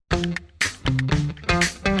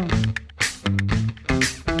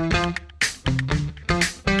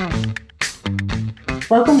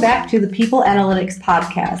Welcome back to the People Analytics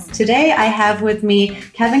Podcast. Today I have with me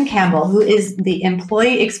Kevin Campbell, who is the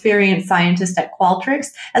Employee Experience Scientist at Qualtrics,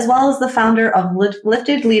 as well as the founder of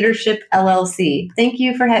Lifted Leadership LLC. Thank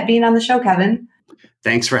you for being on the show, Kevin.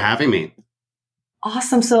 Thanks for having me.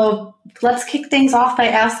 Awesome. So let's kick things off by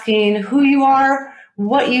asking who you are,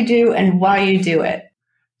 what you do, and why you do it.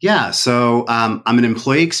 Yeah, so I'm an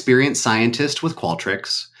employee experience scientist with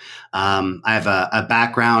Qualtrics. I have a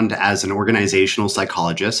background as an organizational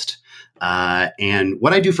psychologist. And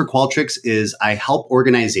what I do for Qualtrics is I help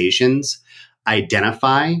organizations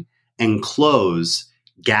identify and close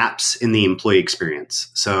gaps in the employee experience.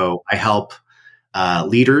 So I help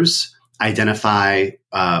leaders identify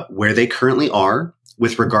where they currently are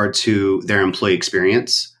with regard to their employee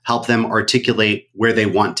experience, help them articulate where they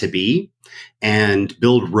want to be, and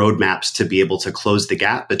build roadmaps to be able to close the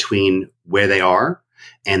gap between where they are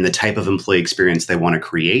and the type of employee experience they want to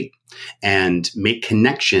create, and make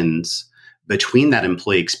connections between that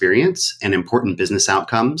employee experience and important business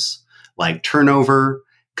outcomes like turnover,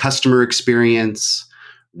 customer experience,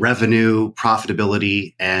 revenue,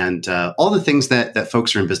 profitability, and all the things that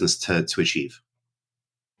folks are in business to achieve.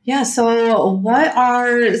 Yeah. So what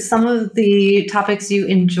are some of the topics you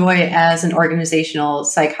enjoy as an organizational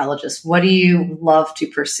psychologist? What do you love to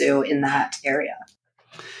pursue in that area?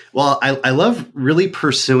 Well, I love really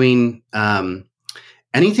pursuing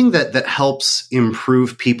anything that helps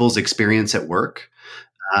improve people's experience at work.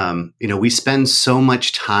 We spend so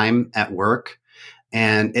much time at work,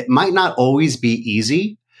 and it might not always be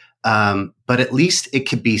easy, but at least it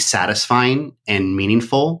could be satisfying and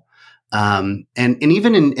meaningful. And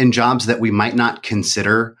even in jobs that we might not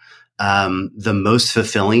consider the most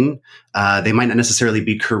fulfilling, they might not necessarily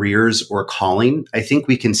be careers or calling. I think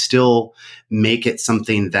we can still make it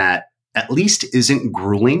something that at least isn't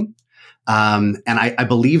grueling. And I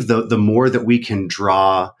believe the more that we can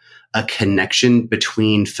draw a connection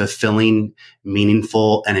between fulfilling,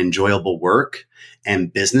 meaningful, and enjoyable work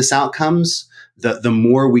and business outcomes, the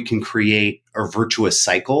more we can create a virtuous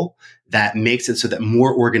cycle that makes it so that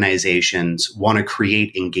more organizations want to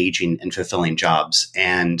create engaging and fulfilling jobs.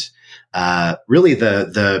 And really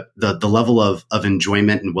the level of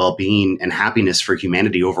enjoyment and well-being and happiness for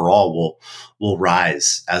humanity overall will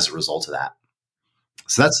rise as a result of that.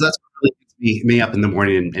 So that's what really gets me up in the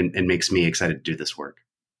morning and makes me excited to do this work.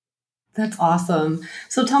 That's awesome.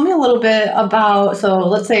 So tell me a little bit about, so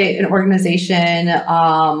let's say an organization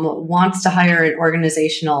wants to hire an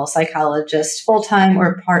organizational psychologist full-time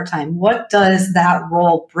or part-time. What does that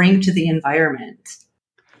role bring to the environment?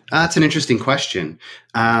 That's an interesting question.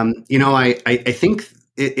 I think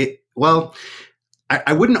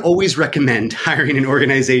I wouldn't always recommend hiring an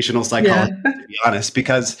organizational psychologist, to be honest,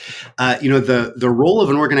 because, the role of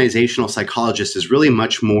an organizational psychologist is really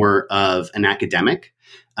much more of an academic.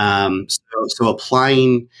 So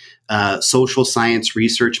applying social science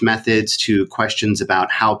research methods to questions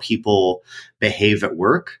about how people behave at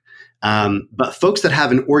work. But folks that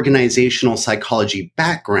have an organizational psychology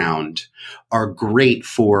background are great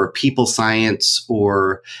for people science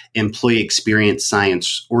or employee experience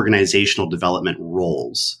science organizational development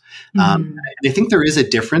roles. And I think there is a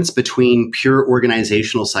difference between pure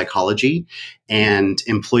organizational psychology and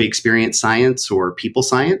employee experience science or people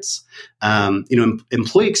science.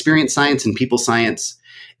 Employee experience science and people science,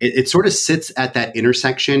 it sort of sits at that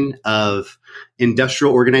intersection of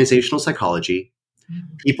industrial organizational psychology,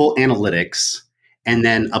 people analytics, and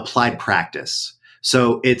then applied practice.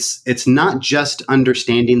 So it's not just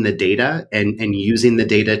understanding the data and using the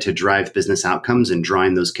data to drive business outcomes and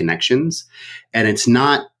drawing those connections. And it's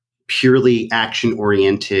not purely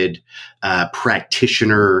action-oriented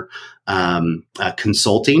practitioner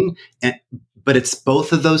consulting, but it's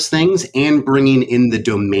both of those things and bringing in the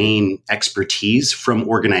domain expertise from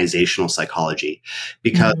organizational psychology.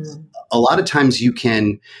 Because a lot of times you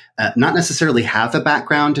can not necessarily have a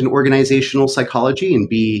background in organizational psychology and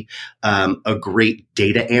be a great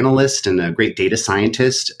data analyst and a great data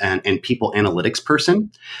scientist and people analytics person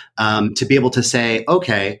to be able to say,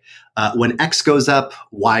 okay, when X goes up,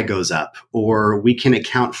 Y goes up, or we can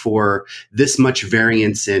account for this much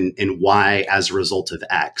variance in Y as a result of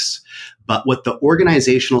X. But what the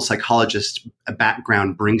organizational psychologist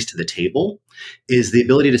background brings to the table is the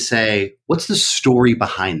ability to say, what's the story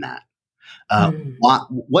behind that?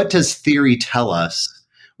 What does theory tell us?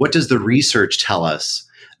 What does the research tell us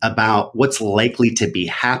about what's likely to be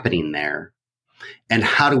happening there? And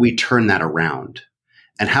how do we turn that around?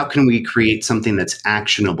 And how can we create something that's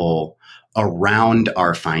actionable around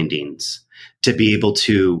our findings to be able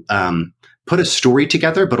to put a story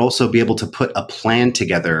together, but also be able to put a plan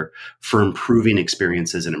together for improving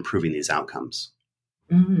experiences and improving these outcomes.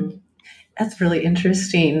 Mm, that's really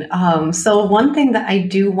interesting. So one thing that I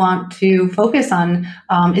do want to focus on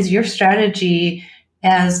is your strategy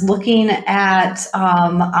as looking at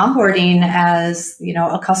onboarding as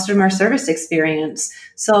a customer service experience.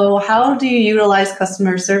 So how do you utilize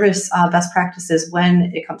customer service best practices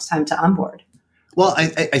when it comes time to onboard? Well,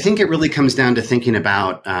 I think it really comes down to thinking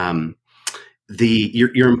about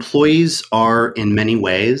your employees are in many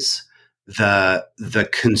ways the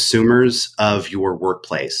consumers of your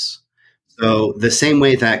workplace. So the same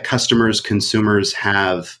way that consumers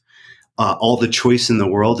have all the choice in the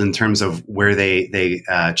world in terms of where they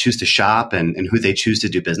choose to shop and who they choose to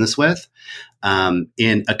do business with,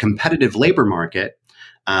 in a competitive labor market.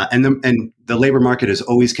 And the labor market is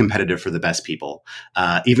always competitive for the best people,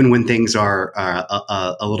 even when things are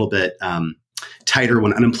a little bit tighter,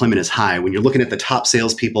 when unemployment is high. When you're looking at the top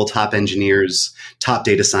salespeople, top engineers, top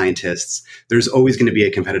data scientists, there's always going to be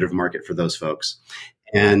a competitive market for those folks.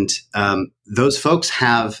 And those folks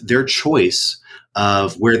have their choice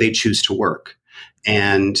of where they choose to work.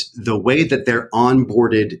 And the way that they're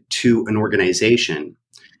onboarded to an organization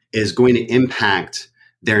is going to impact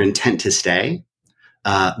their intent to stay,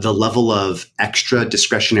 the level of extra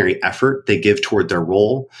discretionary effort they give toward their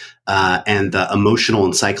role, and the emotional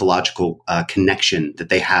and psychological connection that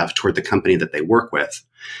they have toward the company that they work with.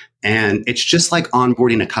 And it's just like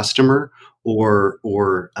onboarding a customer or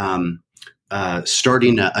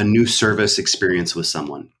starting a new service experience with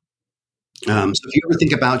someone. So if you ever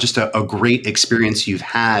think about just a great experience you've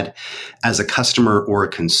had as a customer or a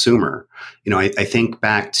consumer, I think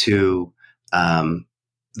back to the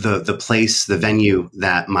venue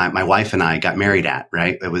that my wife and I got married at,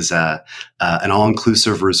 right? It was an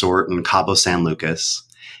all-inclusive resort in Cabo San Lucas.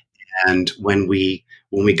 And when we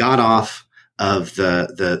got off of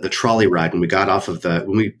the trolley ride, when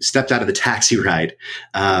we stepped out of the taxi ride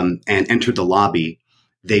and entered the lobby,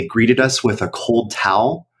 they greeted us with a cold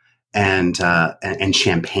towel and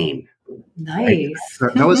champagne. Nice.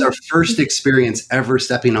 Right? That was our first experience ever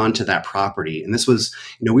stepping onto that property. And this was,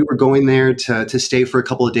 we were going there to stay for a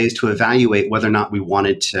couple of days to evaluate whether or not we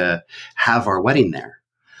wanted to have our wedding there.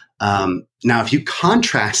 Now, if you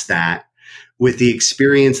contrast that with the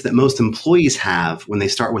experience that most employees have when they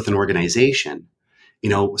start with an organization,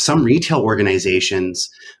 some retail organizations,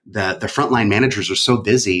 the frontline managers are so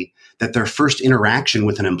busy that their first interaction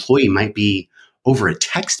with an employee might be over a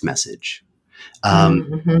text message.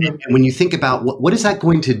 And when you think about what is that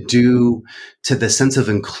going to do to the sense of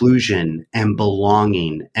inclusion and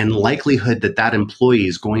belonging and likelihood that employee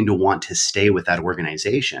is going to want to stay with that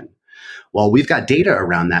organization? Well, we've got data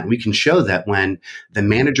around that. We can show that when the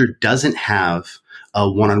manager doesn't have a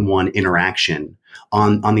one-on-one interaction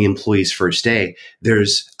on the employee's first day,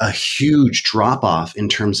 there's a huge drop-off in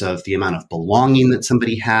terms of the amount of belonging that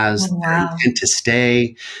somebody has, their intent to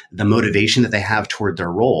stay, the motivation that they have toward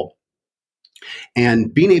their role.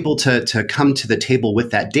 And being able to come to the table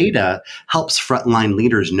with that data helps frontline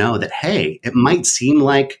leaders know that, hey, it might seem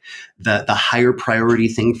like the higher priority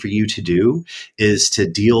thing for you to do is to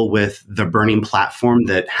deal with the burning platform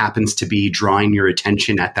that happens to be drawing your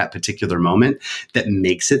attention at that particular moment that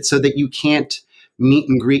makes it so that you can't meet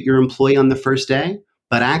and greet your employee on the first day.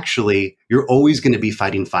 But actually, you're always going to be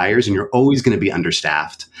fighting fires and you're always going to be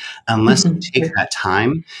understaffed unless you take that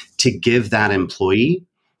time to give that employee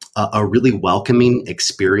a really welcoming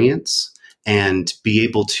experience and be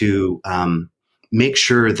able to make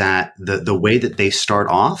sure that the way that they start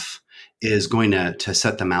off is going to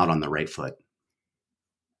set them out on the right foot.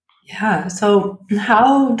 Yeah. So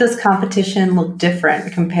how does competition look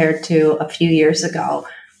different compared to a few years ago?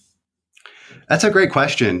 That's a great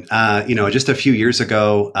question. Just a few years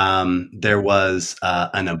ago, there was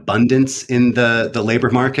an abundance in the labor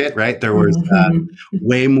market, right? There was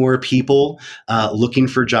way more people looking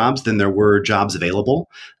for jobs than there were jobs available.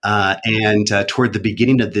 And toward the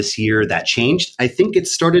beginning of this year, that changed. I think it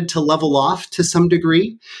started to level off to some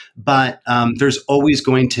degree, but there's always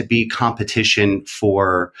going to be competition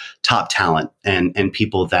for top talent and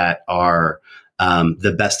people that are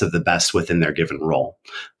the best of the best within their given role.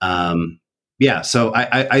 So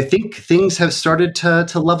I think things have started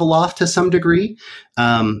to level off to some degree,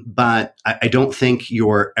 but I don't think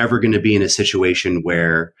you're ever going to be in a situation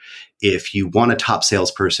where if you want a top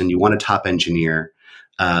salesperson, you want a top engineer,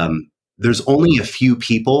 there's only a few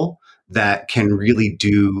people that can really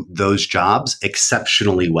do those jobs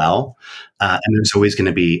exceptionally well, and there's always going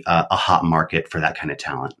to be a hot market for that kind of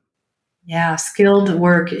talent. Yeah, skilled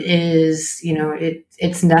work is,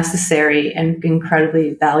 it's necessary and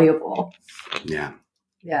incredibly valuable. Yeah.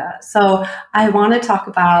 Yeah. So I want to talk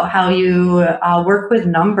about how you work with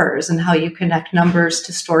numbers and how you connect numbers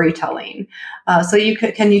to storytelling.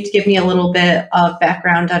 Can you give me a little bit of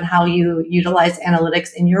background on how you utilize analytics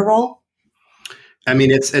in your role? I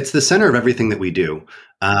mean, it's the center of everything that we do.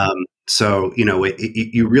 So,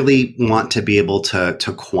 you really want to be able to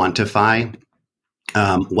quantify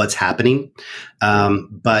what's happening,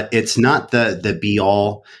 but it's not the be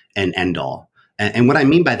all and end all. And what I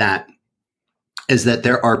mean by that is that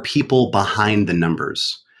there are people behind the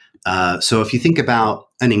numbers. So if you think about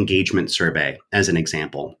an engagement survey as an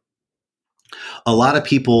example, a lot of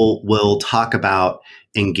people will talk about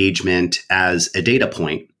engagement as a data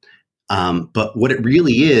point. But what it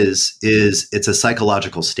really is it's a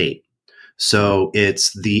psychological state. So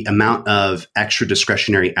it's the amount of extra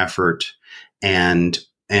discretionary effort and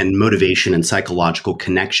motivation and psychological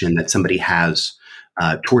connection that somebody has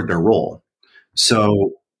toward their role.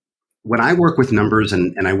 So when I work with numbers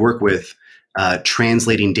and I work with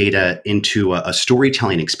translating data into a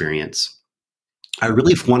storytelling experience, I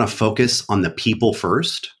really want to focus on the people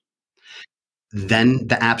first, then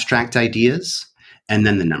the abstract ideas, and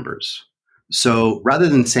then the numbers. So rather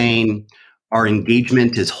than saying our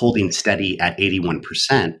engagement is holding steady at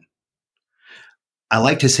 81%, I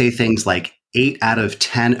like to say things like 8 out of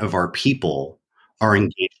 10 of our people are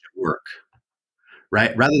engaged at work,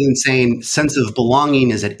 right? Rather than saying sense of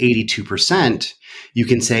belonging is at 82%, you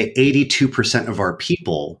can say 82% of our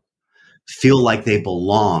people feel like they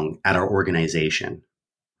belong at our organization.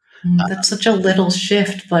 That's such a little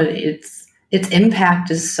shift, but its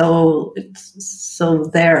impact is so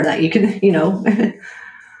there that you can,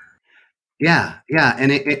 Yeah, yeah.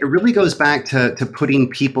 And it really goes back to putting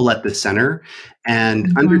people at the center and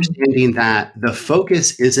Mhm. understanding that the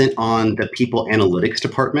focus isn't on the people analytics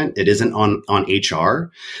department. It isn't on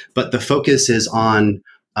HR, but the focus is on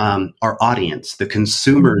our audience, the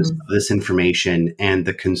consumers Mhm. of this information and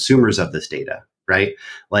the consumers of this data, right?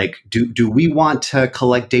 Like, do we want to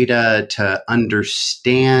collect data to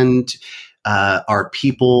understand our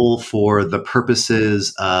people for the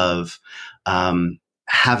purposes of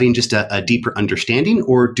having just a deeper understanding,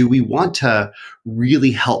 or do we want to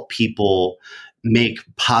really help people make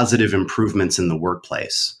positive improvements in the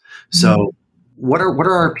workplace? So Mhm. what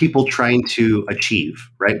are our people trying to achieve,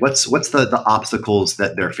 right? What's the obstacles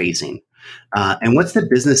that they're facing, and what's the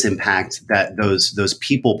business impact that those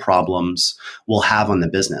people problems will have on the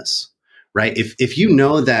business, right? If you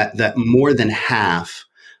know that more than half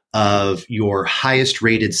of your highest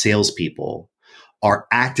rated salespeople are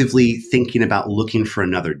actively thinking about looking for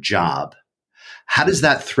another job, how does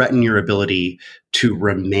that threaten your ability to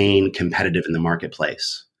remain competitive in the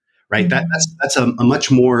marketplace? Right? Mhm. That's a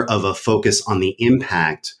much more of a focus on the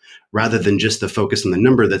impact rather than just the focus on the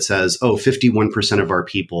number that says, oh, 51% of our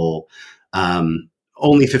people,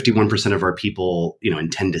 only 51% of our people,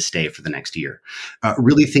 intend to stay for the next year.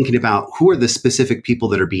 Really thinking about who are the specific people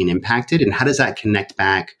that are being impacted and how does that connect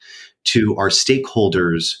back to our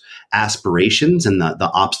stakeholders' aspirations and the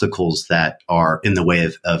obstacles that are in the way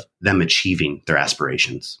of them achieving their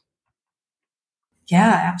aspirations.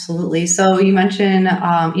 Yeah, absolutely. So you mentioned,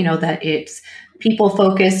 that it's people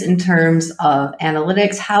focus in terms of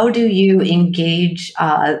analytics. How do you engage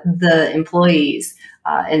the employees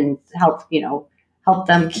and help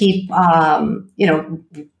them keep,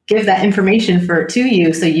 give that information to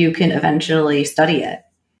you so you can eventually study it?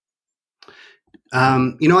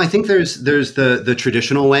 I think there's the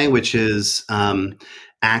traditional way, which is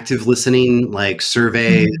active listening, like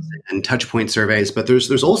surveys Mhm. and touch point surveys. But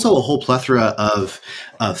there's also a whole plethora of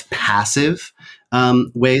passive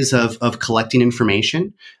ways of collecting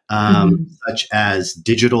information, Mhm. such as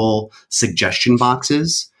digital suggestion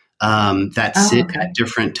boxes that Oh, sit at okay.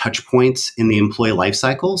 different touch points in the employee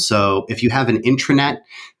lifecycle. So if you have an intranet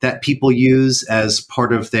that people use as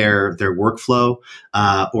part of their workflow,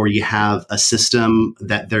 or you have a system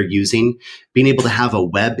that they're using, being able to have a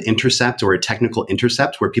web intercept or a technical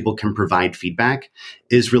intercept where people can provide feedback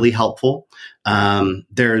is really helpful.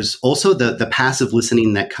 There's also the passive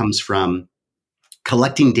listening that comes from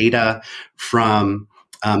collecting data from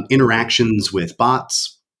interactions with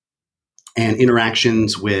bots and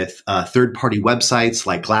interactions with third-party websites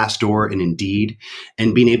like Glassdoor and Indeed,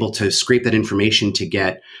 and being able to scrape that information to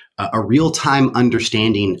get a real-time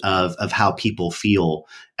understanding of how people feel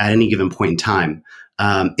at any given point in time.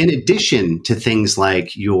 in addition to things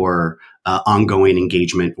like your ongoing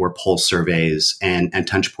engagement or pulse surveys and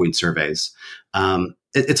touch point surveys.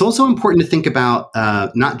 It's also important to think about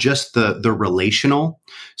not just the relational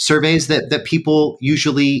surveys that people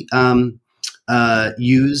usually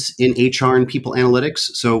use in HR and people analytics.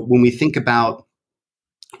 So when we think about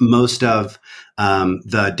most of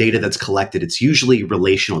the data that's collected, it's usually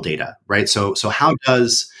relational data, right? So how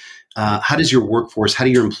does your workforce, how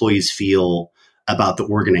do your employees feel about the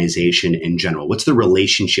organization in general? What's the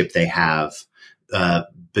relationship they have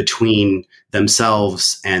between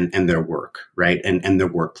themselves and their work, right? And their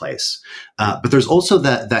workplace. But there's also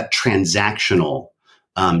that transactional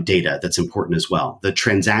data that's important as well, the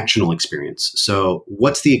transactional experience. So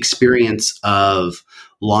what's the experience of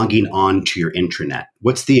logging on to your intranet?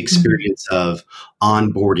 What's the experience of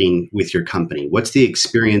onboarding with your company? What's the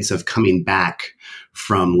experience of coming back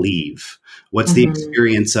from leave? What's the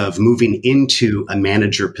experience of moving into a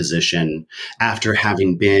manager position after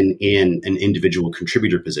having been in an individual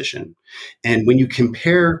contributor position? And when you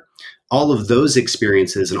compare all of those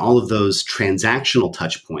experiences and all of those transactional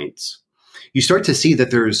touch points, you start to see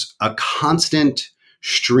that there's a constant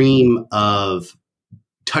stream of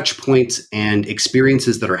touch points and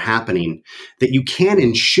experiences that are happening that you can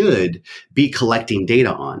and should be collecting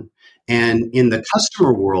data on. And in the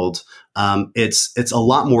customer world, it's a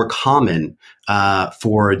lot more common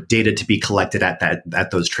for data to be collected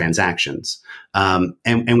at those transactions. And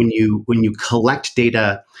when you collect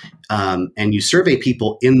data and you survey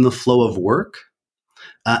people in the flow of work,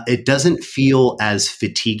 it doesn't feel as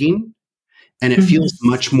fatiguing, and it feels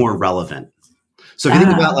much more relevant. So if you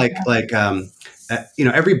think about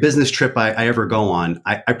every business trip I ever go on,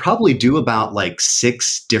 I probably do about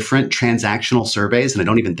 6 different transactional surveys, and I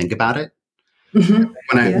don't even think about it. When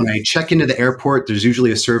I check into the airport, there's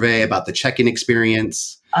usually a survey about the check-in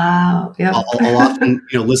experience. I'll often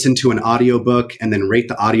listen to an audiobook and then rate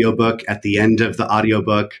the audiobook at the end of the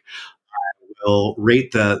audiobook. Will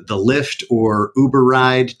rate the Lyft or Uber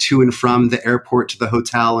ride to and from the airport to the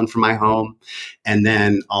hotel and from my home. And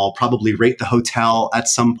then I'll probably rate the hotel at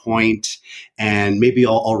some point, and maybe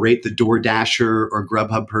I'll rate the DoorDasher or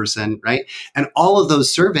Grubhub person, right? And all of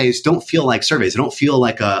those surveys don't feel like surveys. They don't feel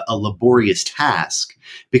like a laborious task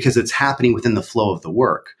because it's happening within the flow of the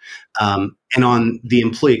work. And on the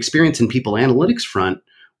employee experience and people analytics front,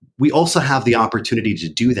 we also have the opportunity to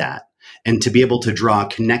do that, and to be able to draw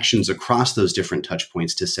connections across those different touch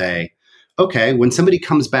points to say, okay, when somebody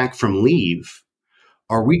comes back from leave,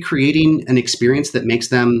 are we creating an experience that makes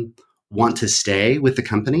them want to stay with the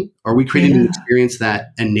company? Are we creating an experience that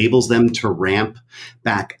enables them to ramp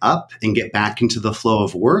back up and get back into the flow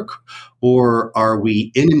of work? Or are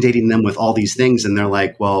we inundating them with all these things and they're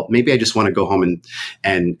like, well, maybe I just want to go home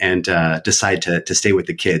and decide to stay with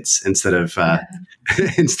the kids instead of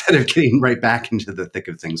instead of getting right back into the thick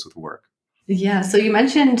of things with work? Yeah. So you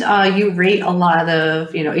mentioned you rate a lot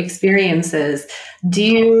of, experiences. Do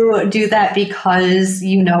you do that because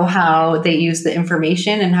you know how they use the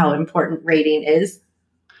information and how important rating is?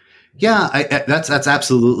 Yeah, that's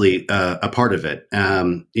absolutely a part of it.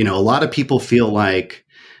 A lot of people feel like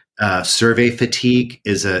survey fatigue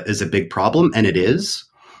is a big problem, and it is.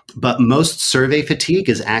 But most survey fatigue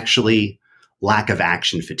is actually lack of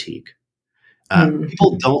action fatigue.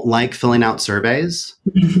 People don't like filling out surveys,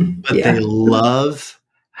 but they love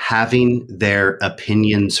having their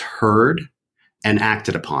opinions heard and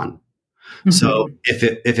acted upon. So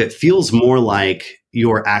if it feels more like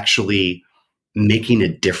you're actually making a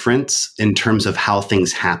difference in terms of how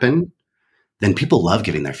things happen, then people love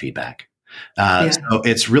giving their feedback. So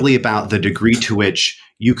it's really about the degree to which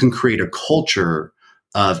you can create a culture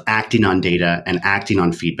of acting on data and acting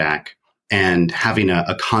on feedback and having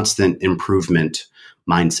a constant improvement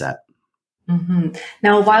mindset.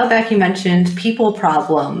 Now, a while back, you mentioned people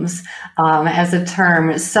problems as a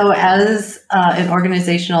term. So as an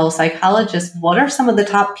organizational psychologist, what are some of the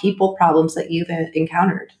top people problems that you've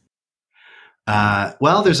encountered?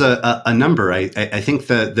 Well, there's a number. I think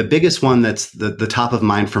the biggest one that's the top of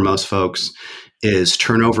mind for most folks is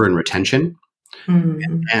turnover and retention.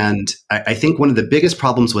 And I think one of the biggest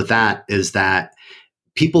problems with that is that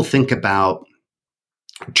people think about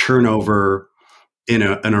turnover in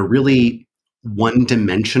a really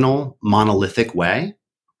one-dimensional, monolithic way.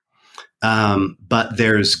 But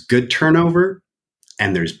there's good turnover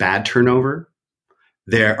and there's bad turnover.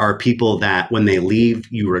 There are people that when they leave,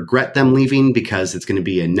 you regret them leaving because it's going to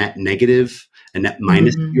be a net negative, a net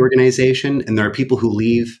minus to the organization. And there are people who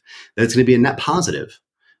leave that it's going to be a net positive.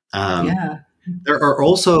 There are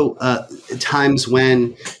also times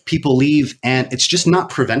when people leave and it's just not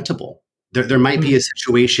preventable. There might be a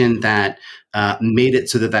situation that made it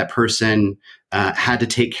so that that person had to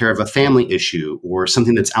take care of a family issue or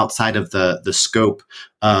something that's outside of the scope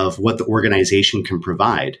of what the organization can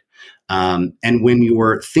provide. And when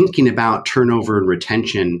you're thinking about turnover and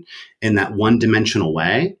retention in that one-dimensional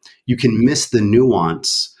way, you can miss the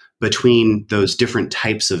nuance between those different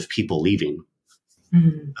types of people leaving.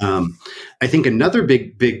 I think another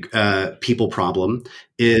big people problem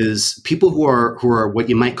is people who are what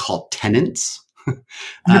you might call tenants.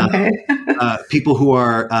 Okay. People who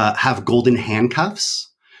are have golden handcuffs,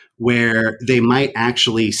 where they might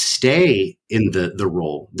actually stay in the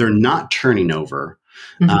role. They're not turning over,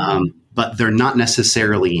 but they're not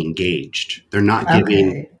necessarily engaged. They're not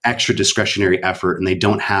giving extra discretionary effort, and they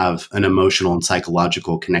don't have an emotional and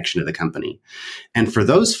psychological connection to the company. And for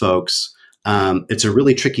those folks, it's a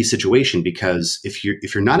really tricky situation, because if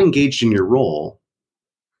you're not engaged in your role,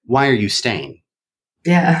 why are you staying?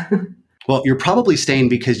 Yeah. Well, you're probably staying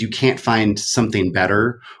because you can't find something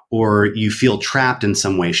better, or you feel trapped in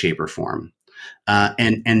some way, shape, or form.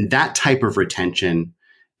 And that type of retention,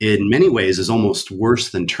 in many ways, is almost worse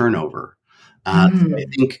than turnover. So I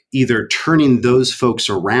think either turning those folks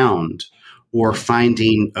around or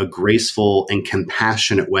finding a graceful and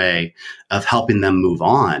compassionate way of helping them move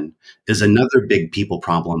on is another big people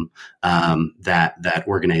problem that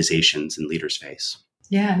organizations and leaders face.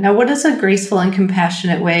 Yeah. Now, what does a graceful and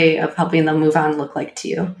compassionate way of helping them move on look like to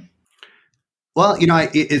you? Well,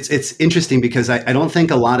 it's interesting, because I don't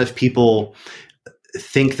think a lot of people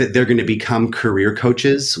think that they're going to become career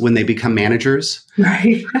coaches when they become managers.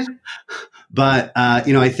 Right. But,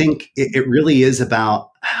 I think it really is about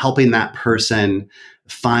helping that person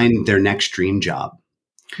find their next dream job.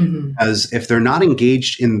 Because if they're not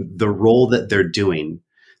engaged in the role that they're doing,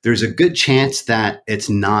 there's a good chance that it's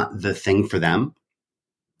not the thing for them.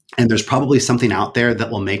 And there's probably something out there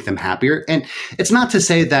that will make them happier. And it's not to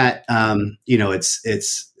say that,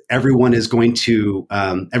 it's everyone is going to,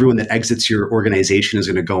 everyone that exits your organization is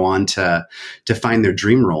going to go on to find their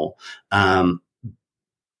dream role.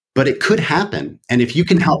 But it could happen. And if you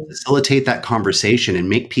can help facilitate that conversation and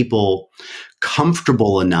make people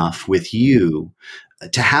comfortable enough with you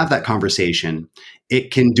to have that conversation,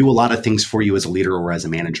 it can do a lot of things for you as a leader or as a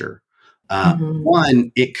manager.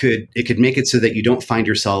 One, it could make it so that you don't find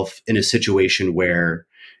yourself in a situation where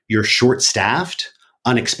you're short-staffed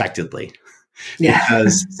unexpectedly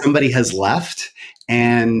because somebody has left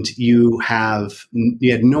and you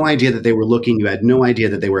had no idea that they were looking, you had no idea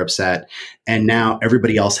that they were upset, and now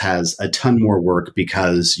everybody else has a ton more work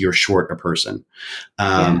because you're short a person.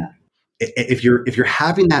 If you're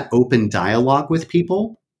having that open dialogue with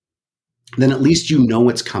people, then at least you know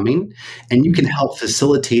what's coming, and you can help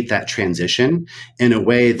facilitate that transition in a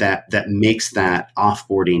way that makes that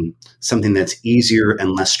offboarding something that's easier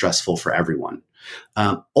and less stressful for everyone.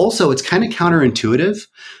 Also, it's kind of counterintuitive,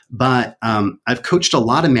 but I've coached a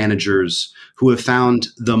lot of managers who have found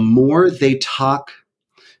the more they talk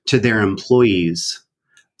to their employees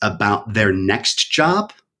about their next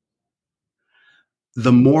job,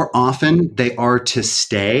 the more often they are to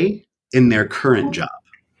stay in their current job.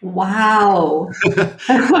 Wow.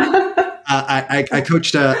 I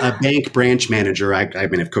coached a bank branch manager. I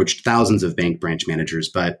mean, I've coached thousands of bank branch managers,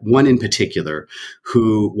 but one in particular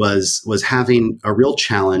who was having a real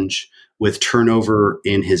challenge with turnover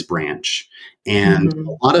in his branch. And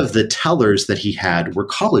a lot of the tellers that he had were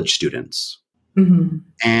college students.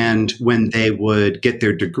 And when they would get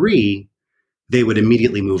their degree, they would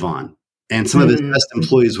immediately move on. And some of his best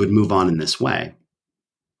employees would move on in this way.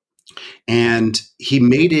 And he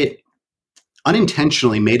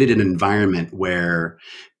unintentionally made it an environment where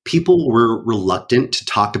people were reluctant to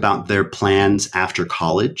talk about their plans after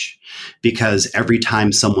college, because every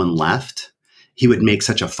time someone left, he would make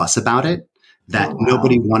such a fuss about it that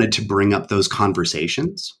nobody wanted to bring up those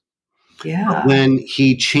conversations. But when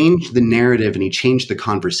he changed the narrative and he changed the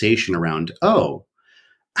conversation around,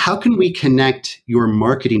 how can we connect your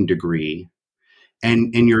marketing degree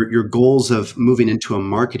and your goals of moving into a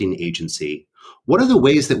marketing agency? What are the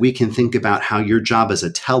ways that we can think about how your job as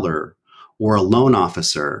a teller or a loan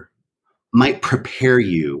officer might prepare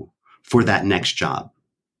you for that next job?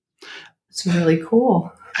 It's really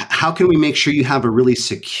cool. How can we make sure you have a really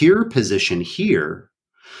secure position here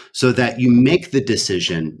so that you make the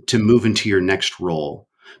decision to move into your next role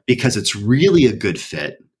because it's really a good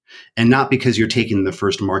fit and not because you're taking the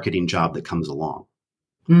first marketing job that comes along?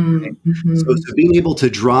 So being able to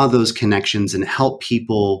draw those connections and help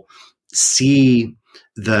people see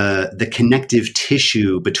the connective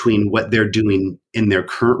tissue between what they're doing in their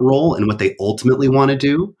current role and what they ultimately want to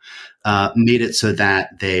do made it so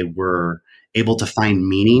that they were able to find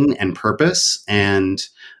meaning and purpose, and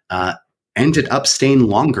ended up staying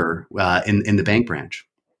longer in the bank branch.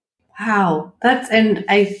 Wow. And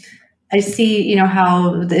I see,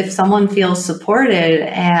 how if someone feels supported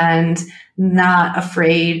and not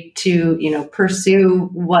afraid to, pursue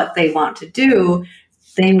what they want to do,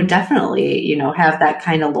 they would definitely, have that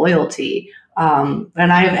kind of loyalty. And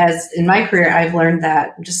as in my career, I've learned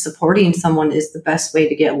that just supporting someone is the best way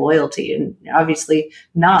to get loyalty, and obviously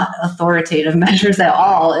not authoritative measures at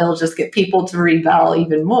all. It'll just get people to rebel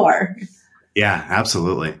even more. Yeah,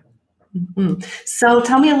 absolutely. Mm-hmm. So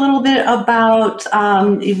tell me a little bit about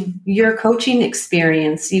your coaching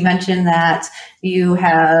experience. You mentioned that you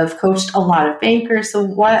have coached a lot of bankers. So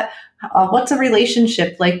what's a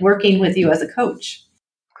relationship like working with you as a coach?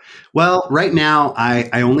 Well, right now,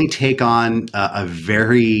 I only take on a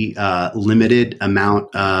very limited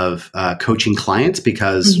amount of coaching clients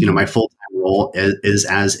because Mm-hmm. my full time role is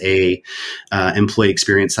as a employee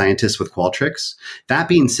experience scientist with Qualtrics. That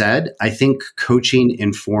being said, I think coaching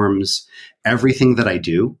informs everything that I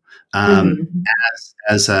do. Mm-hmm.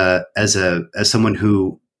 As someone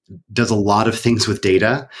who does a lot of things with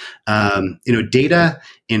data, data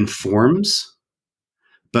informs,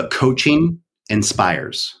 but coaching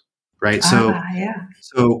inspires. Right. Yeah.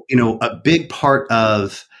 So, a big part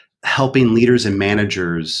of helping leaders and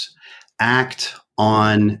managers act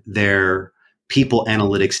on their people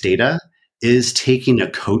analytics data is taking a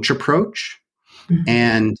coach approach Mm-hmm.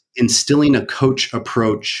 and instilling a coach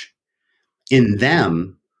approach in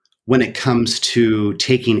them when it comes to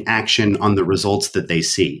taking action on the results that they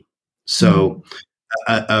see. So,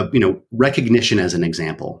 recognition as an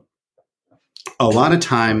example. A lot of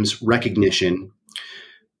times, recognition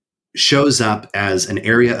shows up as an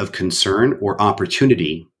area of concern or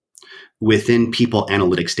opportunity within people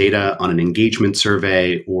analytics data on an engagement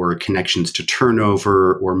survey or connections to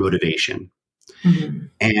turnover or motivation. Mm-hmm.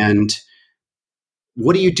 And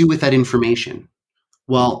what do you do with that information?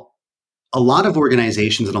 Well, a lot of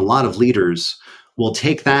organizations and a lot of leaders will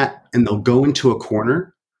take that and they'll go into a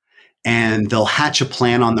corner and they'll hatch a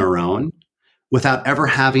plan on their own without ever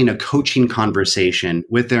having a coaching conversation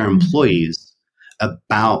with their Mm-hmm. employees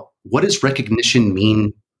about what does recognition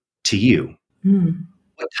mean to you? Mm-hmm.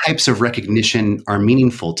 What types of recognition are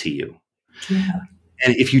meaningful to you? Yeah.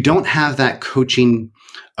 And if you don't have that coaching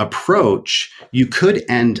approach, you could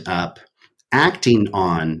end up acting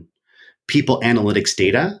on people analytics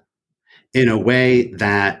data in a way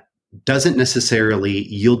that doesn't necessarily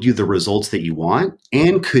yield you the results that you want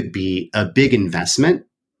and could be a big investment.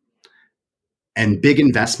 And big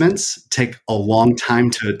investments take a long time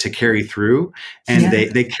to carry through, and Yeah.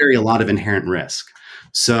 they carry a lot of inherent risk.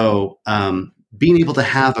 So, being able to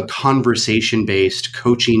have a conversation based,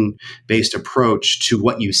 coaching based approach to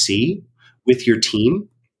what you see with your team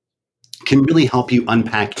can really help you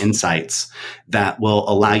unpack insights that will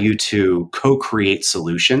allow you to co create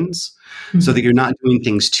solutions so that Mm-hmm. you're not doing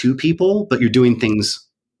things to people, but you're doing things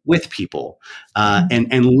with people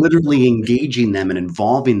and literally engaging them and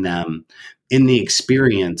involving them in the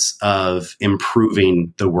experience of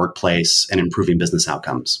improving the workplace and improving business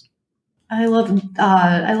outcomes. I love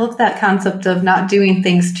that concept of not doing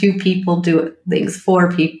things to people, do things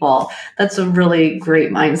for people. That's a really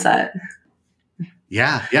great mindset.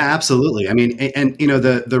 Yeah, yeah, absolutely. I mean, and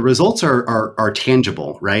the results are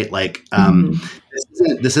tangible, right? Like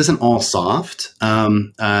Mm-hmm. this isn't all soft.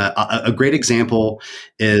 A great example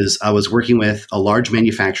is I was working with a large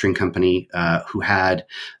manufacturing company who had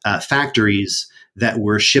factories that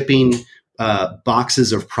were shipping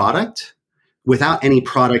boxes of product without any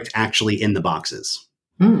product actually in the boxes.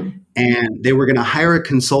 Mm. And they were going to hire a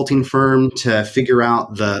consulting firm to figure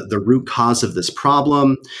out the root cause of this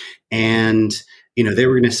problem. And they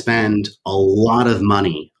were going to spend a lot of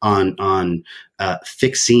money on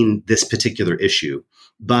fixing this particular issue.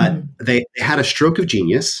 But Mm. they had a stroke of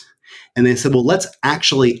genius, and they said, well, let's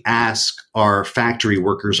actually ask our factory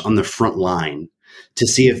workers on the front line to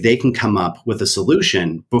see if they can come up with a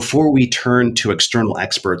solution before we turn to external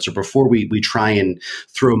experts or before we try and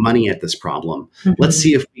throw money at this problem. Let's Mm-hmm.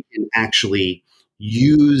 see if we can actually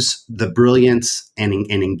use the brilliance and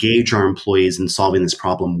engage our employees in solving this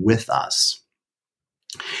problem with us.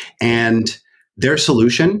 And their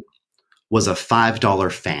solution was a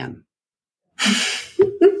 $5 fan.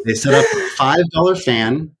 They set up a $5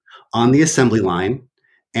 fan on the assembly line.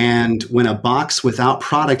 And when a box without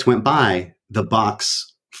product went by, the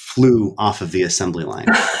box flew off of the assembly line.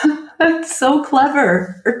 That's so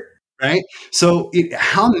clever. Right. So,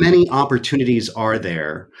 how many opportunities are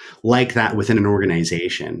there like that within an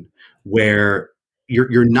organization where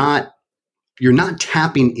you're not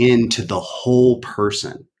tapping into the whole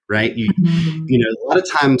person, right? Mhm. A lot of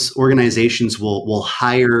times organizations will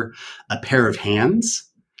hire a pair of hands,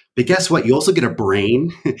 but guess what? You also get a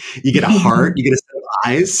brain, you get a heart, you get a set of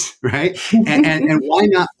eyes, right? And why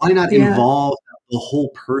not Yeah. involve the whole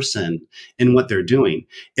person in what they're doing?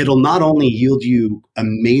 It'll not only yield you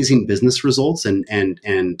amazing business results and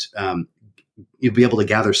you'll be able to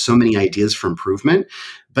gather so many ideas for improvement,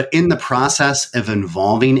 but in the process of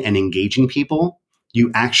involving and engaging people,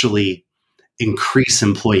 you actually increase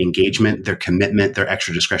employee engagement, their commitment, their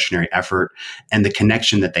extra discretionary effort, and the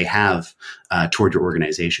connection that they have toward your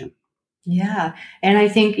organization. Yeah. And I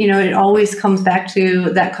think, it always comes back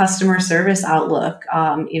to that customer service outlook,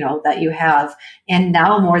 that you have. And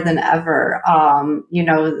now more than ever,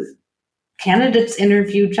 candidates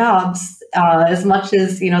interview jobs as much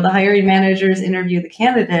as, the hiring managers interview the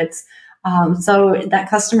candidates. So that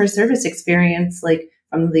customer service experience, like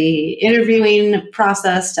from the interviewing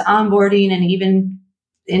process to onboarding and even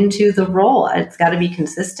into the role, it's got to be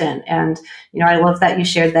consistent. And, I love that you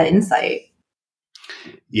shared that insight.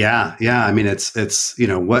 Yeah. I mean, it's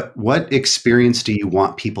what experience do you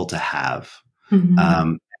want people to have? Mm-hmm.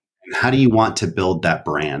 And how do you want to build that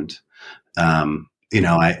brand?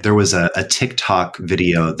 There was a TikTok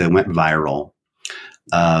video that went viral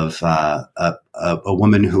of a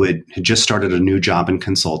woman who had just started a new job in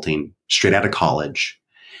consulting, straight out of college,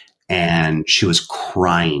 and she was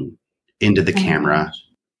crying into the Oh my camera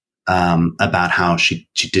gosh. about how she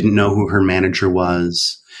didn't know who her manager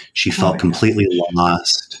was. She Oh felt my gosh. completely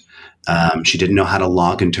lost. She didn't know how to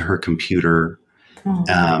log into her computer. Oh,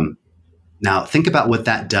 Um, Now, think about what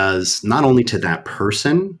that does, not only to that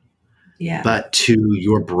person, yeah. but to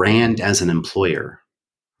your brand as an employer,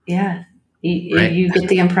 Yeah. right? You get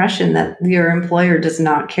the impression that your employer does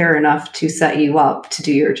not care enough to set you up to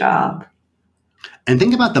do your job. And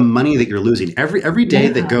think about the money that you're losing every day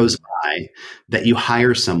that Yeah. goes by that you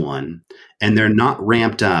hire someone and they're not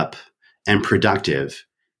ramped up and productive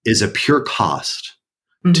is a pure cost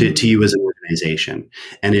to Mhm. you as an organization.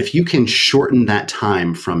 And if you can shorten that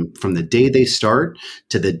time from the day they start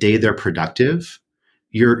to the day they're productive,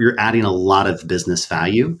 you're adding a lot of business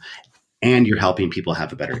value and you're helping people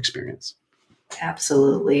have a better experience.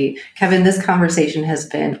 Absolutely. Kevin, this conversation has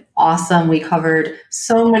been awesome. We covered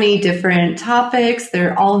so many different topics.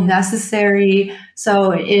 They're all necessary.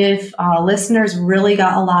 So if listeners really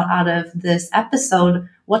got a lot out of this episode,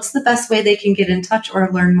 what's the best way they can get in touch or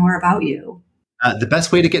learn more about you? The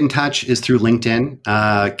best way to get in touch is through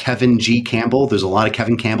LinkedIn. Kevin G. Campbell. There's a lot of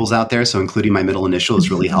Kevin Campbells out there, so including my middle initial is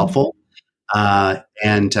really helpful.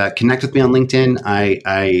 And connect with me on LinkedIn.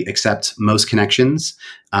 I accept most connections,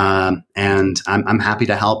 and I'm happy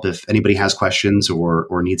to help if anybody has questions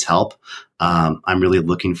or needs help. I'm really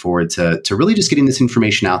looking forward to really just getting this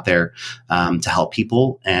information out there to help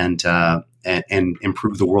people and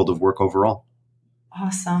improve the world of work overall.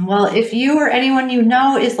 Awesome. Well, if you or anyone you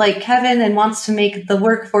know is like Kevin and wants to make the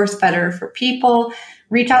workforce better for people,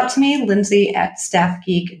 reach out to me, Lindsay at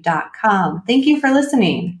staffgeek.com. Thank you for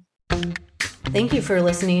listening. Thank you for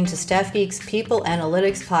listening to Staff Geek's People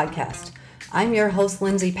Analytics Podcast. I'm your host,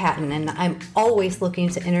 Lindsay Patton, and I'm always looking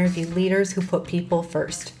to interview leaders who put people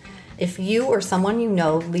first. If you or someone you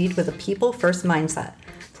know lead with a people-first mindset,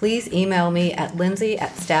 please email me at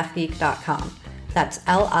lindsay@staffgeek.com. That's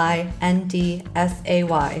LINDSAY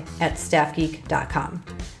at staffgeek.com.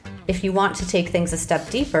 If you want to take things a step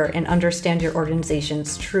deeper and understand your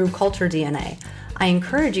organization's true culture DNA, I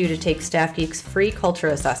encourage you to take Staff Geek's free culture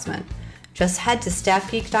assessment. Just head to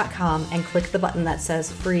staffgeek.com and click the button that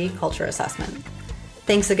says Free Culture Assessment.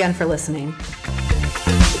 Thanks again for listening.